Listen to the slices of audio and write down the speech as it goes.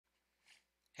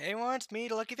Hey everyone, it's me,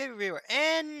 the Lucky Fate Reviewer,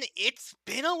 and it's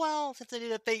been a while since I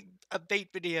did a Fate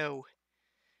video.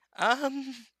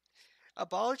 Um,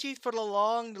 Apologies for the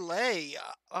long delay.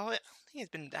 I don't think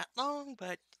it's been that long,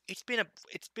 but it's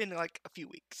been like a few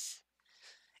weeks.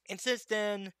 And since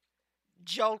then,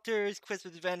 Jolter's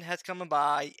Christmas event has come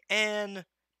by, and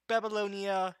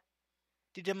Babylonia,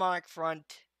 the demonic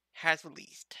front, has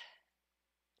released.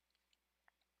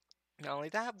 Not only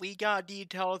that, we got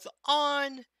details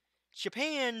on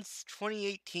Japan's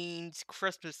 2018's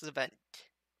Christmas event.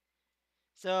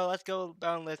 So let's go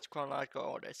down list chronological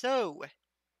order. So,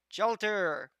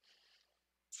 Shelter.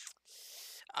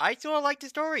 I sort of liked the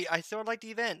story. I sort of liked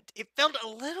the event. It felt a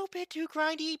little bit too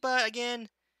grindy, but again,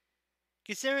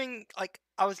 considering like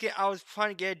I was trying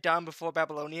to get it done before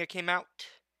Babylonia came out.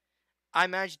 I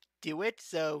managed to do it,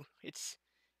 so it's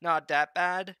not that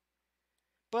bad.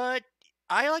 But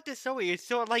I like the story. It's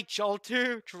sort of like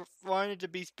Shelter wanted to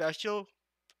be special,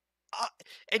 uh,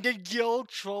 and then Gil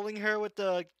trolling her with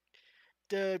the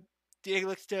the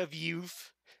elixir of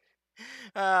youth.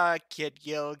 Kid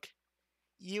Gilg.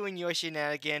 You and your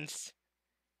shenanigans.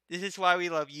 This is why we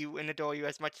love you and adore you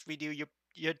as much as we do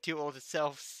your two older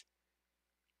selves.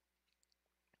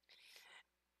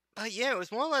 But yeah, it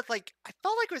was more or less like I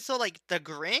felt like it was so like the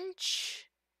Grinch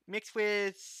mixed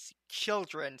with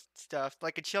children stuff,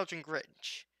 like a children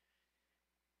Grinch.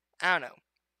 I don't know.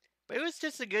 But it was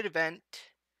just a good event.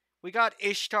 We got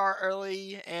Ishtar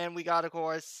early, and we got, of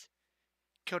course,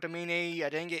 Kotomini. I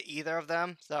didn't get either of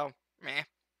them, so meh.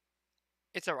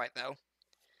 It's alright though.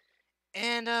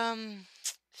 And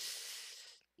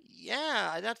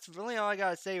yeah, that's really all I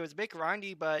gotta say. It was a bit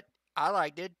grindy, but I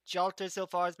liked it. Jalta so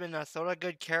far has been a sort of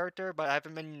good character, but I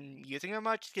haven't been using her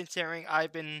much, considering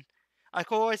I've been, of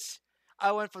course,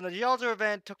 I went from the Jalta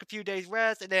event, took a few days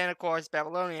rest, and then of course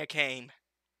Babylonia came.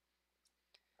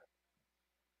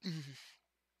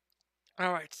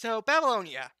 Alright, so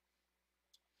Babylonia.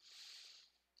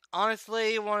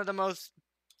 Honestly, one of the most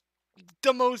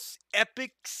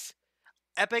epic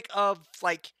of,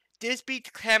 like, this beats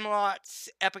Camelot's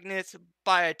epicness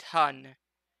by a ton.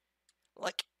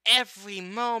 Like, every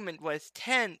moment was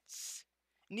tense.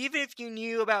 And even if you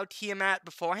knew about Tiamat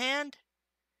beforehand,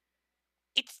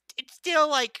 it's still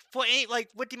like for any like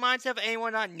with the mindset of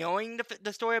anyone not knowing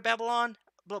the story of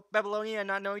Babylonia and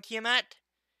not knowing Tiamat,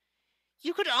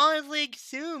 you could honestly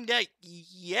assume that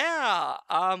yeah,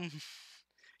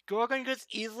 Gorgon could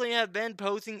easily have been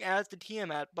posing as the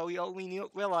Tiamat, but we only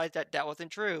realized that that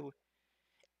wasn't true.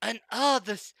 And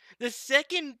the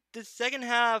second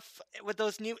half with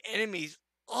those new enemies,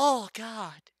 oh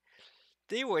god,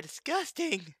 they were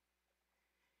disgusting.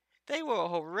 They were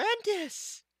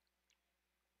horrendous.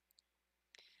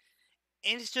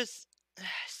 And it's just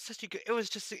such a good. It was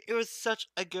such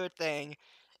a good thing.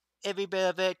 Every bit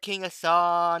of it. King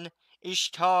Asan,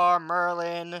 Ishtar,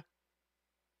 Merlin,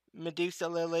 Medusa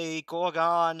Lily,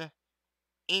 Gorgon,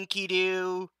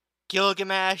 Enkidu,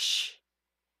 Gilgamesh.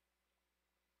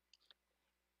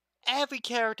 Every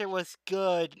character was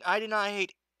good. I did not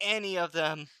hate any of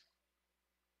them.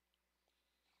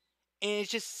 And it's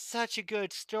just such a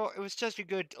good story. It was such a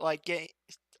good like game,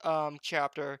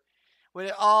 chapter. With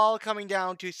it all coming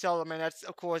down to Solomon, that's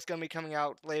of course going to be coming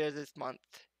out later this month.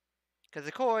 Because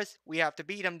of course, we have to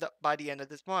beat him by the end of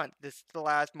this month. This is the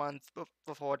last month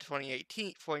before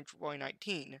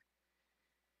 2019.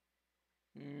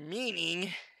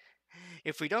 Meaning,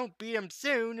 if we don't beat him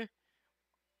soon,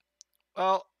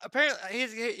 well, apparently,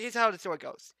 here's how the story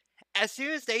goes. As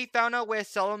soon as they found out where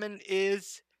Solomon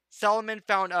is, Solomon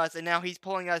found us, and now he's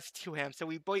pulling us to him. So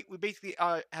we basically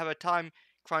have a time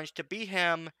crunch to beat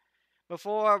him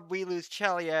before we lose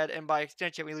Chaliad, and by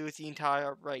extension, we lose the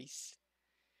entire race.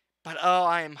 But oh,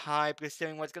 I am hyped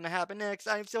considering what's gonna happen next.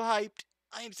 I am so hyped.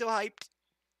 I am so hyped.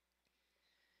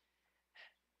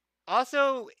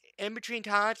 Also, in between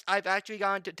times, I've actually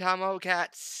gone to Tamo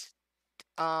Cat's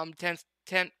 10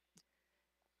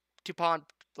 to Pond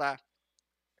blah.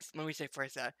 Let me say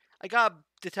first that. I got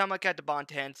the Tamo Cat to Bond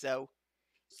 10, so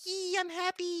yee, I'm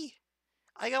happy.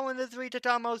 I got one of the 3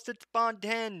 Tatamos to Bond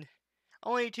 10.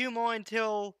 Only 2 more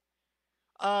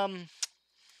um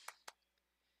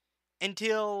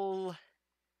until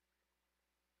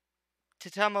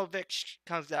Tatamovich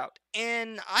comes out.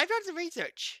 And I've done some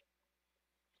research.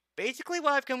 Basically,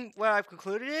 what I've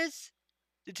concluded is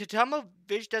the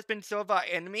Tatamovich that's been sort of our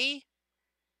enemy.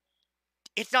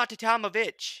 It's not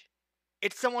Tatamovich.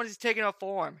 It's someone who's taking her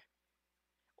form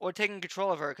or taking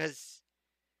control of her. Because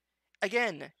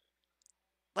again,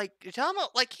 like Tatamo,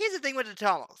 like here's the thing with the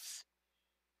Tatamos.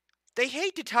 They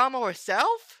hate Tatamo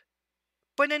herself,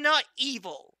 but they're not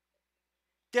evil.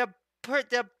 They're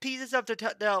the pieces of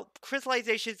the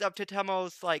crystallizations of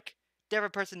Totemo's like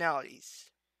different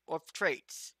personalities or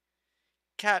traits.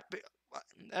 Cat.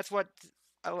 That's what.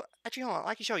 Actually, hold on.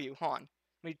 I can show you. Hold on.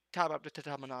 Let me top up the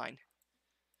Totemo 9. 9.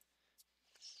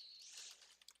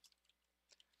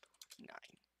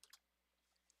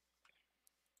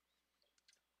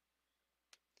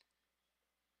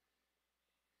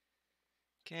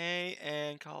 Okay,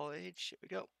 and college. Here we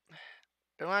go.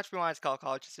 Don't have to be why it's called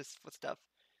college. It's just what stuff.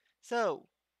 So,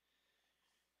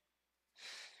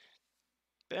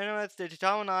 but anyways, the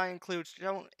Totemo 9 includes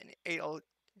Totemo and 8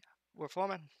 we're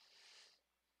forming.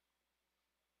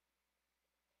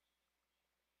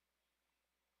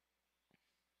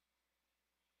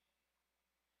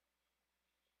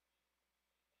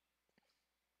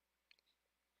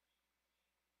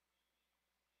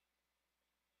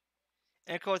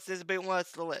 And of course, there's a big one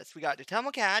of the list. We got the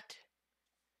Totemo Cat,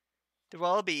 the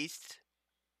Royal Beast,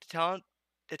 the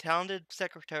talented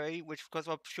secretary, which of course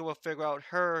she will figure out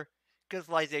her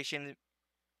crystallization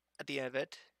at the end of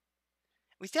it.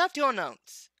 We still have 2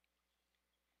 unknowns.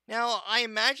 Now, I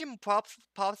imagine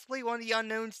possibly one of the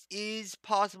unknowns is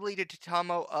possibly the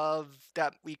Totemo of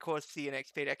that we of course see in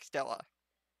X-Fate X Stella.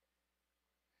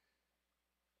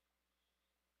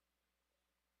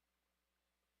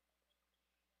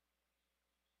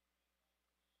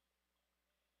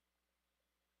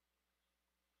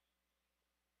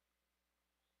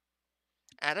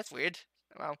 Ah, that's weird.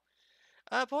 Well,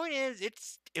 point is,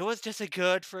 it was just a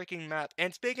good freaking map.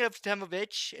 And speaking of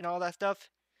Temovich and all that stuff,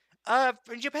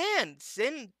 in Japan,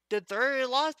 Sin, the third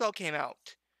Lost Belt came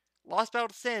out. Lost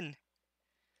Belt Sin.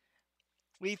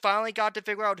 We finally got to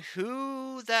figure out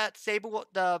who that Sable,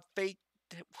 the Fate,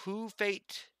 who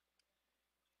Fate,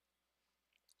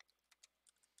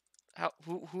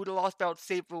 who the Lost Belt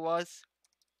Saber was.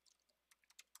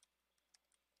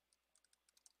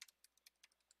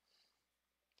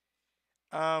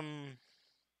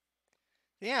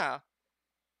 Yeah.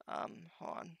 Hold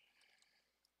on.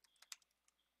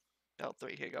 Belt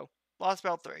 3, here you go. Lost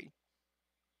Belt 3.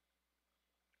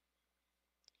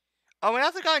 Oh, we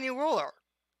also got a new ruler.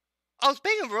 Oh,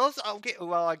 speaking of rules, okay,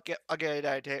 well, I'll get it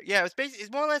out here. Yeah,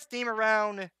 it's more or less themed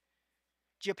around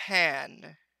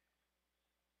Japan.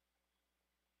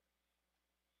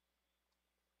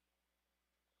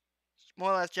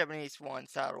 More or less Japanese one,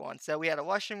 style one. So we had a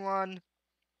Russian one.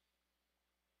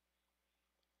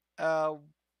 One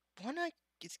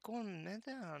it's going, I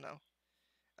don't know.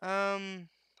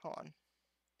 Hold on.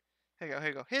 Here you go, here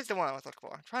you go. Here's the one I was looking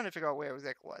for. I'm trying to figure out where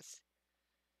exactly it was.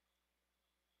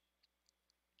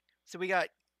 So we got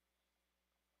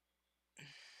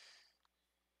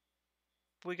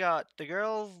the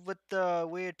girl with the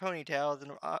weird ponytails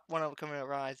and one of them coming to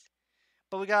rise.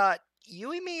 But we got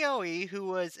Yui Miyoi, who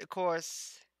was, of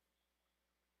course,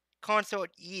 consort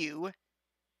Yu,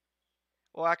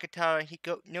 or Akatara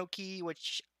Hikonoki,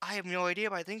 which I have no idea,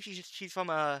 but I think she's from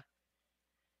another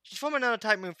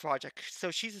Type Moon project,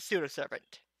 so she's a pseudo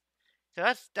servant.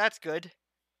 So that's good.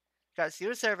 Got a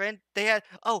pseudo servant. They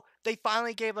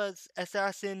finally gave us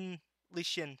Assassin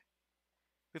Lishin.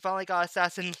 We finally got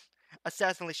Assassin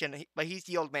Lishin, but he's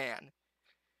the old man.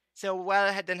 So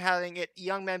rather than having it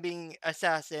young man being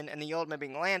assassin and the old man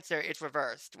being lancer, it's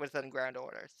reversed within Grand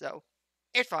Order. So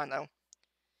it's fine though.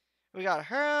 We got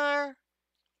her.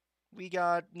 We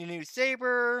got the new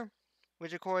saber,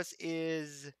 which of course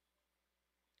is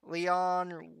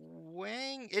Leon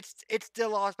Wang. It's the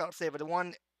Lost Belt saber, the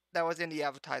one that was in the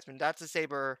advertisement. That's the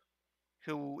saber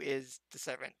who is the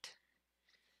servant.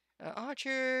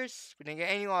 Archers. We didn't get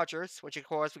any archers, which of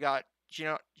course we got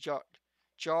John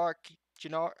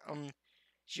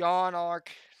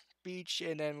Arc Beach,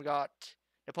 and then we got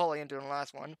Napoleon doing the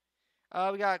last one.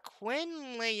 We got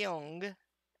Quinn Leung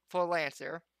for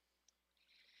Lancer.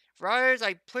 Riders,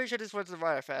 I'm pretty sure this was the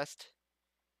Rider Fest.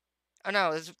 Oh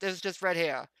no, this is just red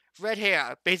hair. Red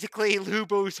hair, basically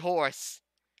Lubu's horse.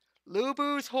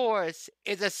 Lubu's horse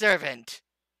is a servant.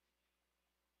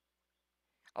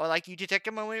 I would like you to take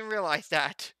a moment and realize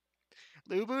that.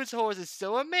 Lubu's horse is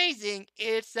so amazing, it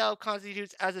itself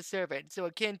constitutes as a servant. So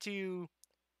akin to,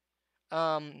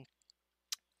 um,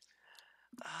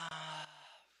 uh,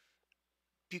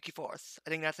 Force. I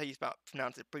think that's how you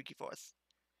pronounce it, Buki Force.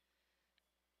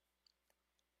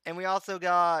 And we also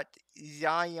got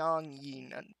Xiang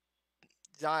Ying,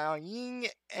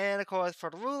 and of course for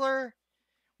the ruler,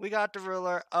 we got the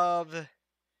ruler of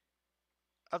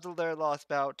the third Lost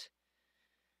Bout.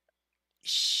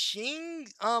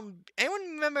 Anyone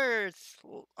remembers,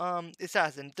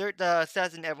 Assassin? The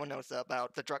assassin everyone knows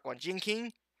about, the drunk one, Jin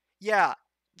King? Yeah,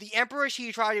 the emperor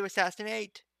she tried to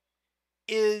assassinate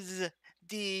is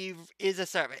a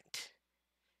servant.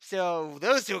 So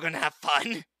those two are gonna have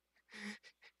fun.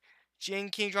 Jin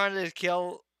King trying to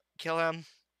kill him.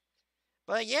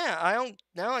 But yeah, I don't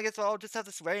know. I guess I'll just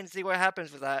have to wait and see what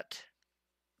happens with that.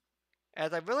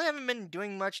 As I really haven't been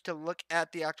doing much to look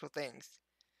at the actual things.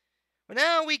 But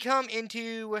now we come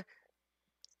into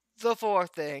the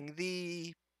fourth thing,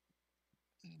 the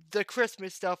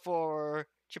Christmas stuff for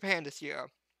Japan this year.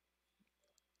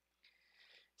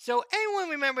 So anyone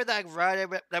remember that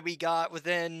writer that we got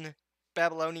within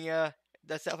Babylonia,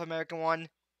 the South American one?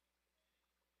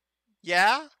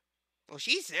 Yeah? Well,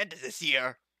 she sent it this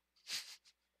year.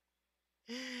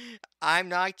 I'm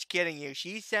not kidding you.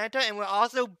 She's Santa, and we're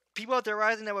also people are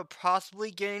theorizing that we're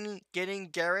possibly getting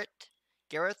Gareth,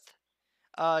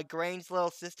 Grain's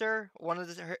little sister, one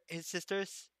of his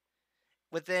sisters,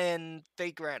 within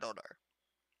Fate Granddaughter.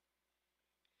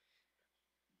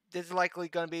 This is likely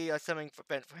going to be a summoning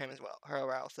event for him as well, her as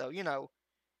well. So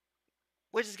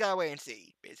we just gotta wait and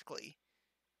see, basically.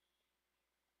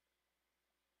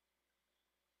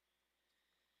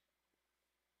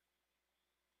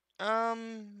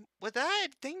 With that, I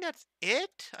think that's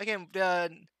it. Again,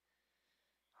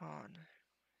 hold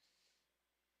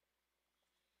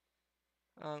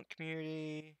on.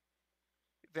 Community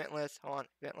event list. Hold on,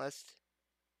 event list.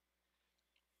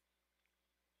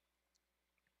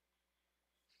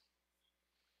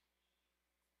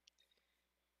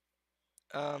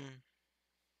 Um,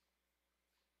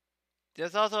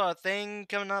 there's also a thing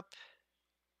coming up.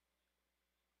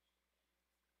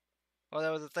 Well,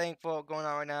 there was a thing for going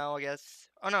on right now, I guess.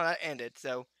 Oh no, that ended.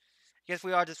 So I guess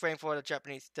we are just waiting for the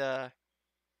Japanese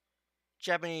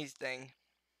thing.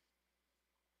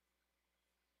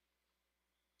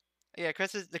 Yeah,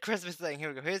 the Christmas thing. Here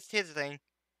we go. Here's the thing.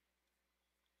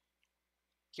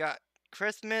 You got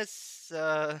Christmas,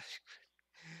 and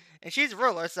she's a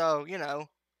ruler, so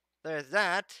there's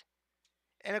that.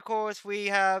 And of course, we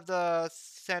have the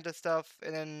Santa stuff,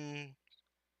 and then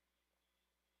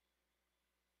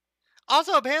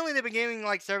also apparently they've been giving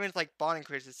like servants like bond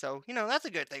increases, so that's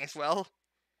a good thing as well.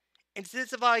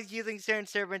 Incentivize using certain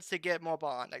servants to get more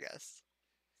bond, I guess.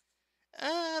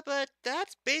 But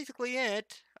that's basically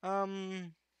it. Yeah,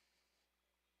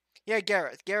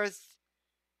 Gareth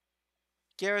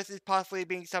is possibly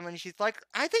being summoned. She's like,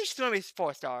 I think she's gonna be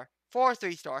 4-star, 4 or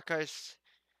 3-star, cause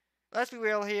let's be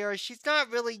real here, she's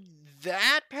not really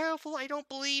that powerful. I don't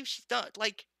believe she's not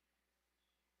like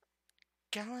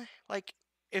like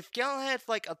if Galahad's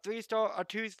like a 3-star, a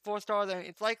 4-star, then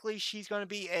it's likely she's gonna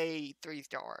be a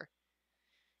 3-star.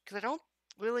 Cause I don't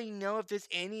really know if there's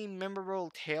any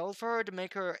memorable tales for her to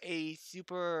make her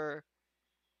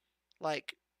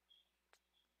like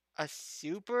a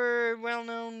super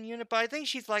well-known unit. But I think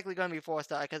she's likely gonna be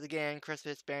 4-star because again,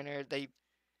 Christmas banner,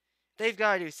 they've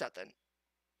got to do something.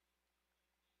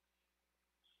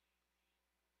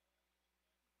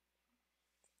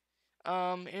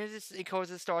 And of course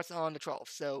it starts on the 12th,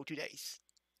 so 2 days.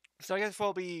 So I guess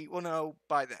we'll know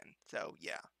by then. So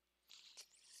yeah.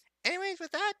 Anyways,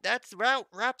 with that, that's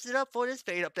wraps it up for this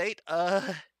Fate update.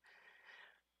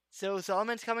 So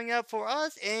Solomon's coming up for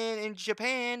us, and in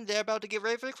Japan, they're about to get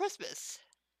ready for Christmas.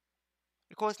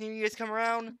 Of course, New Year's come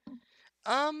around.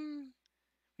 Um,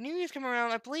 New Year's come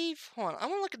around. I believe. Hold on, I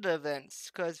want to look at the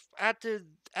events because after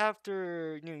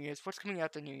New Year's, what's coming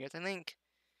after New Year's? I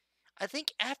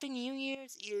think after New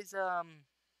Year's is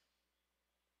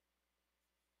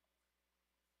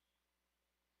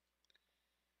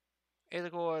and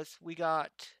of course we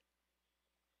got.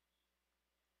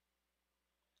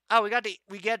 Oh, we got the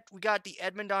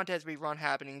Edmond Dantes rerun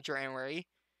happening in January.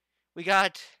 We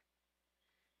got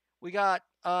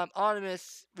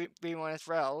Artemis rerun as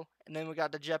well, and then we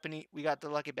got the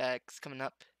Lucky Bags coming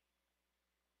up.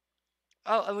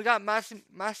 Oh, and we got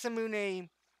Masamune.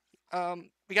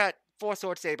 We got Four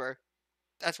Sword Saber.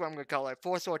 That's what I'm gonna call it.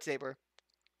 Four Sword Saber.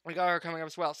 We got her coming up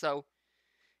as well. So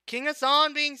King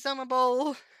Hassan being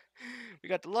summonable. We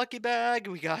got the Lucky Bag.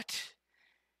 We got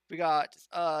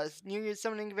New Year's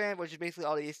summoning event, which is basically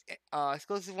all these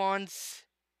exclusive ones.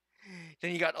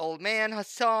 Then you got Old Man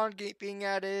Hassan being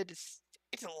added. It's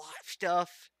a lot of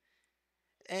stuff.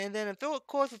 And then of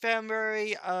course for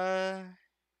February, got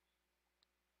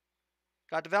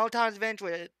the Valentine's event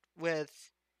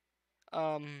with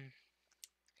um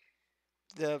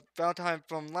the Valentine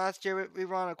from last year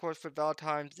rerun, of course for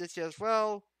Valentine's this year as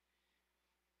well.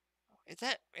 Is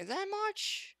that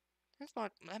March? That's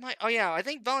not that might. Oh yeah, I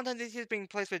think Valentine's this year is being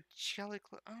placed with Shelly.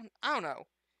 I don't know.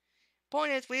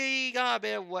 Point is, we got a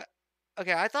bit of what.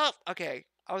 Okay,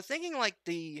 I was thinking like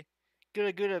the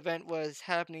good event was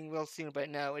happening real soon, but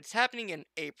no, it's happening in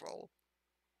April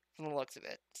from the looks of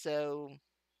it. So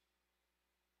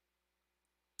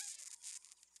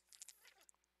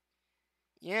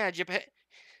Yeah, Japan.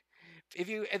 If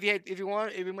you're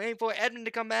waiting for Edmund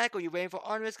to come back, or you're waiting for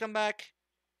Artemis to come back,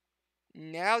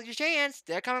 now's your chance.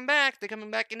 They're coming back. They're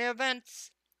coming back in their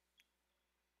events.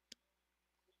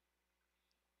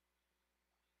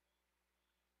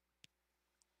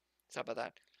 Sorry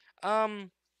about that.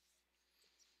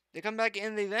 They come back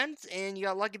in the events, and you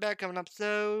got Lucky Bat coming up.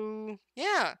 So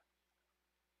yeah,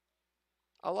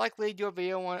 I'll likely do a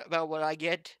video about what I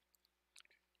get,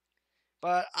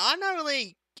 but I'm not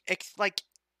really like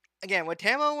again with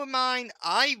Tamo with mine.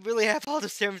 I really have all the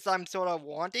servants I'm sort of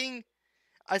wanting,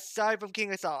 aside from King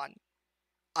Hassan.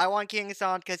 I want King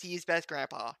Hassan because he's best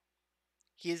grandpa.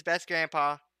 He is best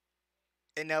grandpa,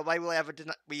 and nobody will ever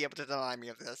be able to deny me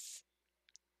of this.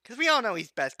 Because we all know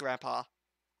he's best grandpa.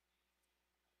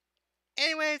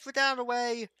 Anyways, with that out of the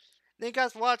way, thank you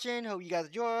guys for watching. Hope you guys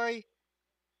enjoy.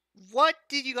 What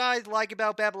did you guys like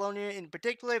about Babylonia in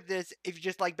particular? If you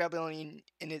just like Babylonia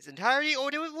in its entirety, or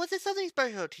was there something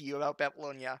special to you about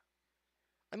Babylonia?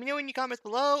 Let me know in your comments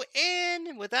below,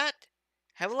 and with that,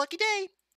 have a lucky day!